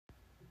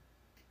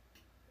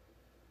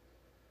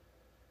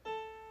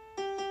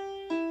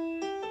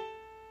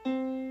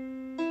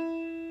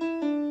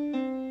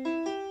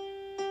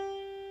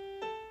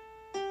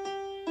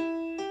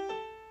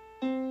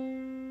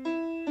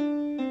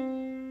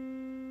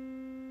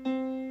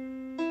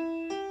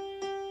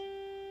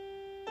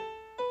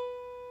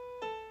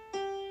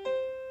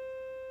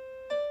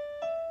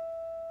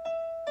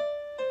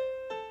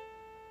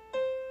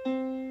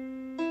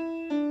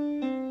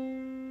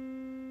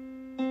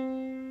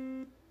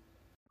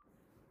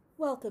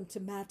Welcome to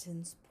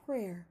Matins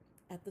Prayer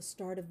at the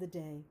start of the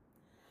day.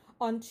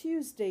 On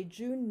Tuesday,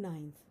 June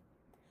 9th,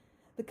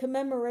 the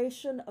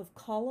commemoration of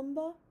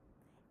Columba,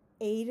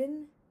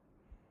 Aidan,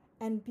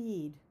 and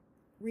Bede,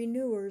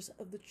 renewers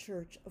of the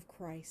Church of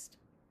Christ.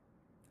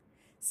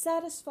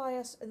 Satisfy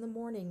us in the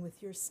morning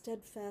with your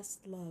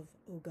steadfast love,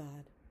 O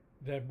God,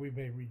 that we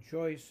may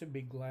rejoice and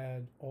be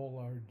glad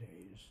all our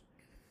days.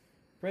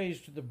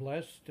 Praise to the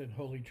blessed and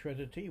holy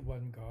Trinity,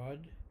 one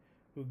God,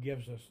 who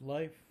gives us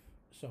life,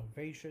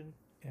 salvation,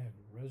 and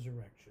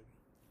resurrection.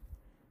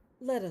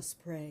 Let us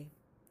pray.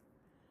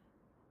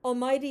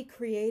 Almighty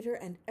Creator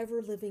and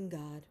ever-living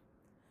God,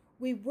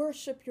 we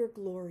worship your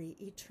glory,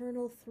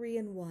 eternal three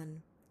in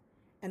one,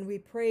 and we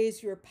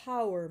praise your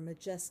power,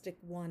 majestic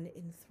one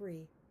in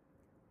three.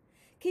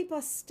 Keep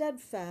us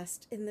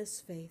steadfast in this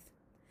faith.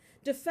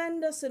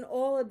 Defend us in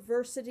all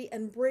adversity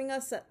and bring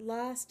us at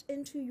last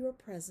into your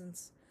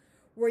presence,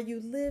 where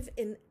you live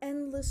in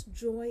endless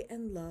joy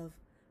and love,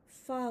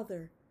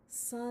 Father,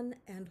 Son,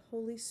 and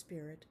Holy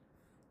Spirit,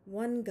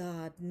 one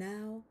God,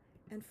 now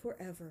and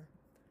forever.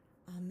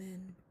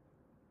 Amen.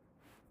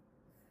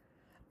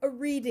 A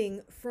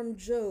reading from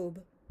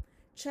Job,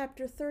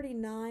 chapter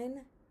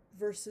 39,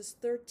 verses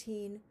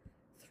 13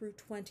 through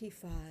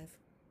 25.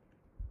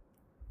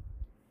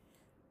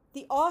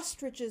 The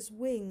ostrich's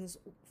wings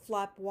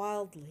flap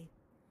wildly,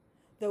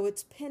 though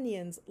its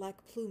pinions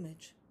lack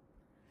plumage,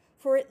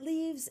 for it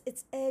leaves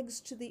its eggs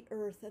to the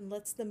earth and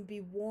lets them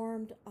be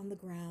warmed on the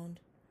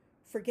ground,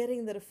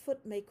 forgetting that a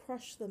foot may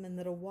crush them and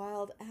that a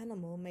wild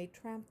animal may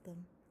tramp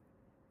them.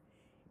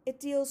 It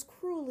deals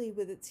cruelly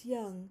with its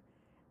young,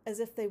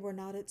 as if they were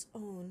not its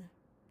own.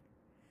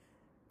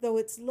 Though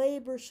its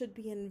labor should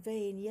be in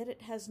vain, yet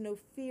it has no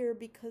fear,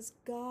 because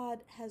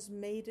God has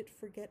made it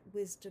forget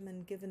wisdom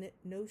and given it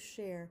no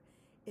share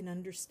in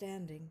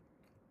understanding.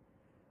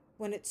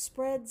 When it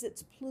spreads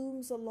its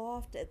plumes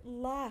aloft, it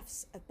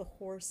laughs at the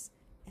horse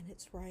and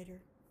its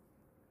rider.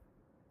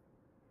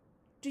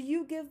 Do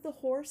you give the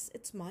horse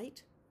its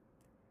might?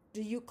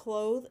 Do you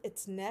clothe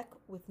its neck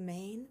with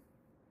mane?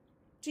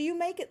 Do you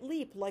make it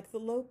leap like the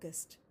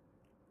locust?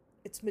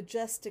 Its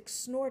majestic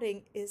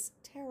snorting is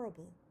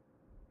terrible.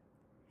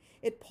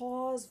 It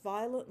paws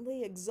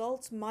violently,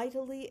 exults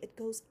mightily, it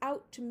goes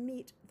out to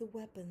meet the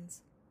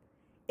weapons.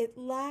 It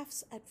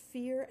laughs at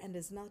fear and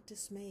is not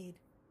dismayed.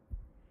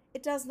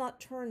 It does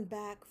not turn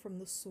back from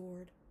the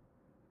sword.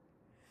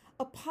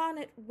 Upon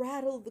it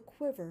rattle the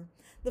quiver,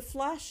 the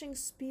flashing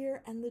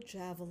spear and the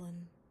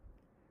javelin.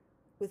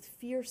 With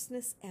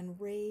fierceness and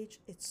rage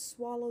it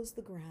swallows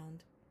the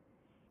ground.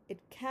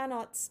 It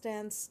cannot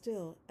stand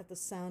still at the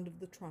sound of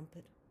the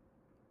trumpet.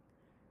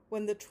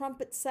 When the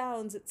trumpet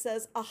sounds, it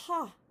says,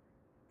 "Aha!"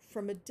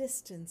 From a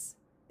distance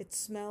it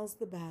smells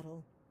the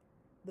battle,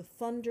 the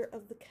thunder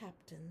of the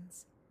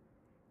captains,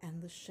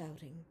 and the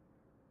shouting.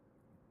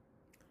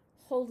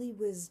 Holy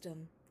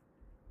wisdom,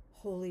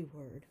 holy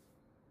word.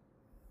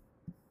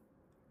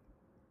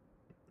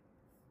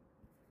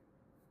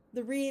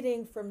 The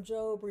reading from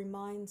Job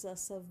reminds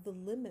us of the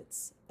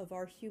limits of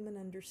our human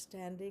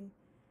understanding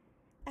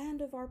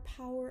and of our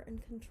power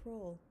and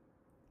control.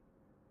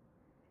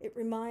 It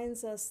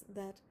reminds us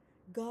that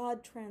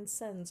God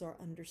transcends our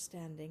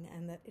understanding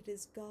and that it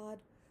is God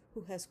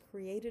who has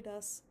created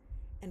us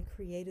and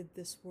created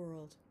this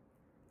world,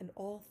 and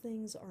all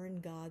things are in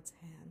God's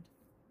hand.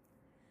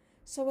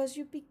 So as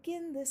you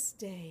begin this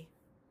day,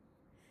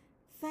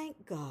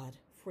 thank God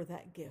for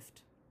that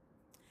gift.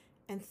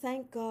 And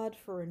thank God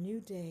for a new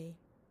day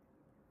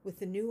with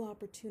the new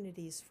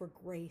opportunities for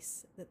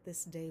grace that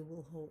this day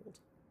will hold.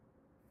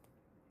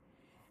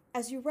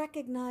 As you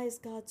recognize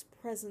God's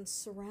presence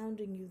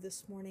surrounding you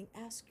this morning,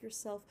 ask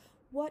yourself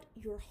what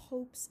your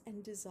hopes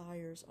and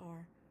desires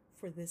are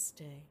for this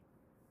day.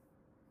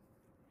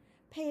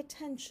 Pay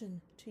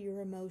attention to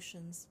your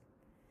emotions.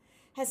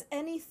 Has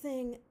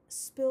anything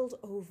spilled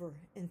over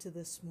into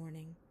this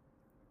morning?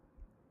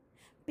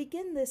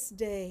 Begin this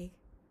day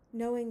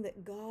knowing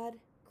that God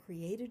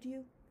created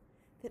you,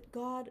 that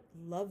God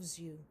loves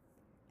you,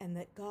 and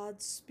that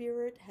God's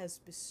Spirit has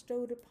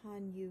bestowed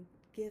upon you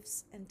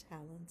gifts and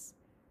talents.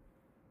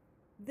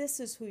 This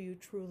is who you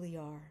truly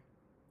are.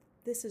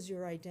 This is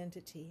your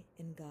identity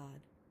in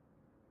God.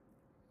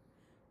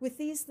 With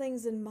these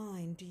things in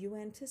mind, do you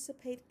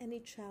anticipate any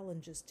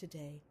challenges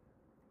today,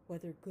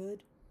 whether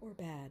good or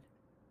bad?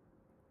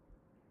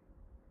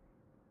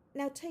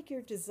 Now take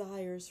your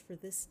desires for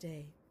this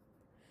day,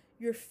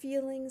 your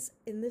feelings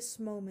in this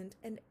moment,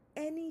 and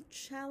any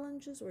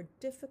challenges or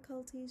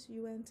difficulties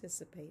you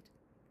anticipate,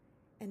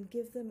 and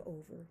give them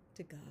over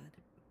to God.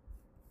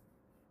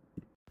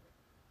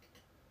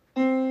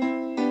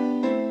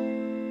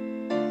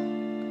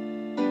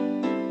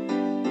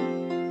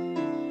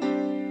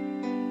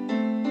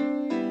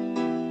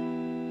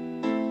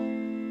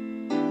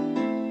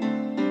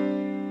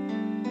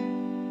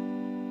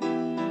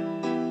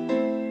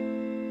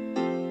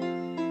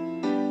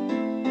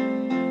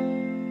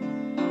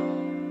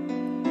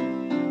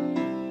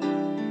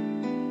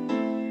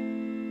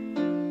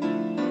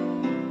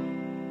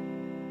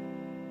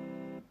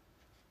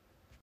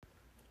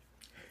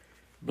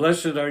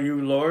 Blessed are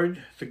you,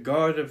 Lord, the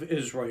God of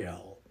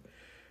Israel.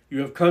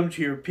 You have come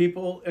to your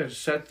people and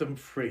set them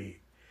free.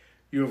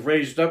 You have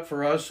raised up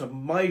for us a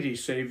mighty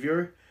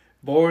Savior,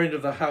 born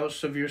of the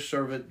house of your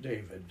servant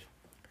David.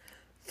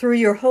 Through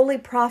your holy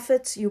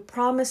prophets, you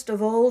promised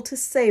of old to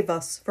save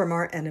us from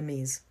our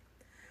enemies,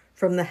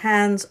 from the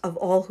hands of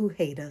all who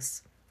hate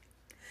us.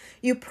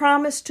 You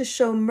promised to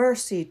show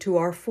mercy to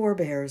our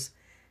forebears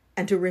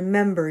and to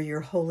remember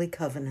your holy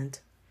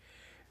covenant.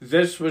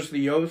 This was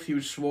the oath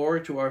you swore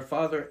to our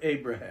father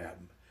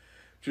Abraham,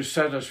 to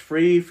set us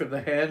free from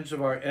the hands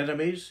of our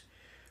enemies,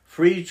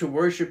 free to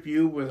worship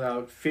you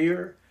without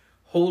fear,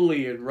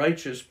 holy and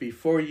righteous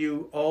before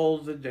you all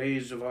the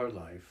days of our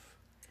life.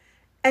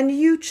 And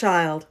you,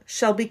 child,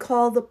 shall be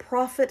called the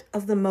prophet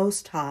of the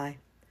Most High,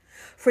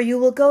 for you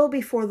will go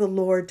before the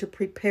Lord to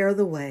prepare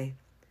the way,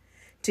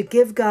 to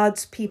give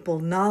God's people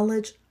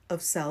knowledge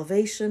of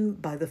salvation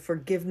by the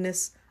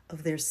forgiveness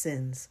of their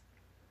sins.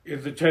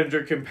 In the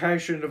tender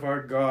compassion of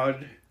our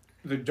God,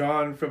 the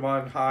dawn from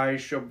on high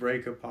shall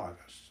break upon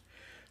us,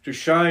 to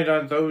shine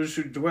on those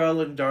who dwell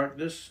in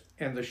darkness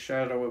and the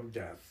shadow of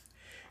death,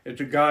 and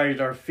to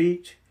guide our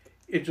feet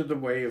into the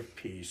way of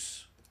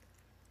peace.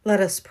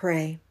 Let us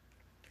pray.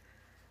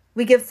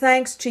 We give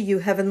thanks to you,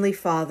 Heavenly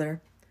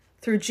Father,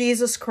 through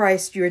Jesus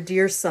Christ, your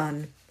dear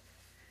Son,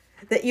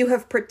 that you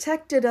have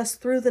protected us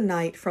through the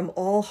night from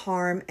all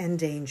harm and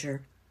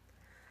danger.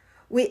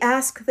 We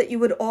ask that you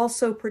would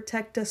also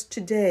protect us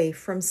today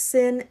from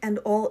sin and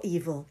all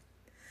evil,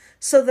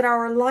 so that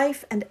our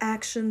life and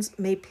actions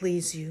may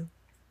please you.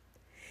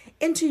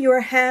 Into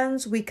your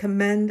hands we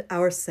commend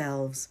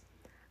ourselves,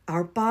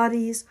 our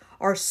bodies,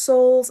 our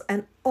souls,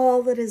 and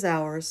all that is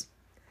ours.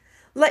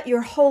 Let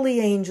your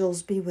holy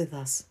angels be with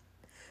us,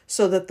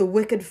 so that the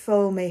wicked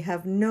foe may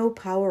have no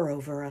power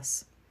over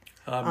us.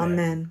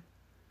 Amen.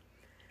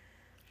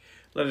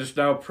 Let us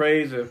now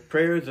pray the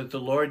prayer that the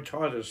Lord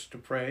taught us to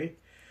pray.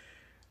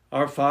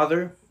 Our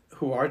Father,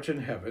 who art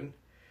in heaven,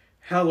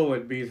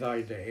 hallowed be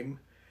thy name.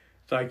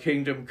 Thy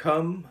kingdom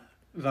come,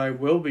 thy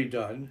will be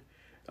done,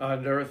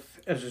 on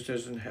earth as it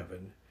is in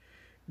heaven.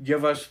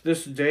 Give us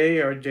this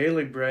day our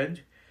daily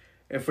bread,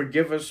 and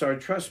forgive us our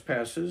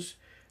trespasses,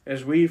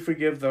 as we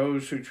forgive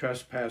those who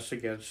trespass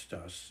against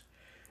us.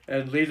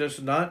 And lead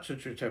us not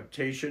into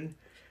temptation,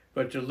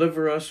 but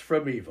deliver us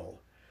from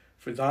evil.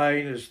 For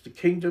thine is the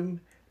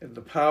kingdom, and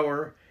the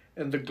power,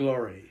 and the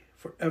glory,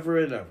 forever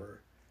and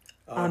ever.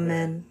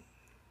 Amen.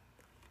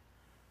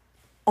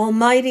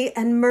 Almighty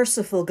and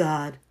merciful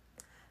God,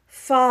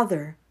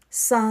 Father,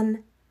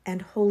 Son,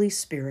 and Holy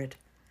Spirit,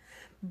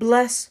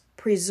 bless,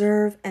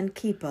 preserve, and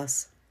keep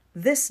us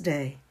this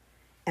day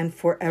and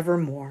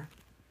forevermore.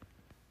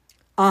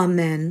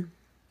 Amen.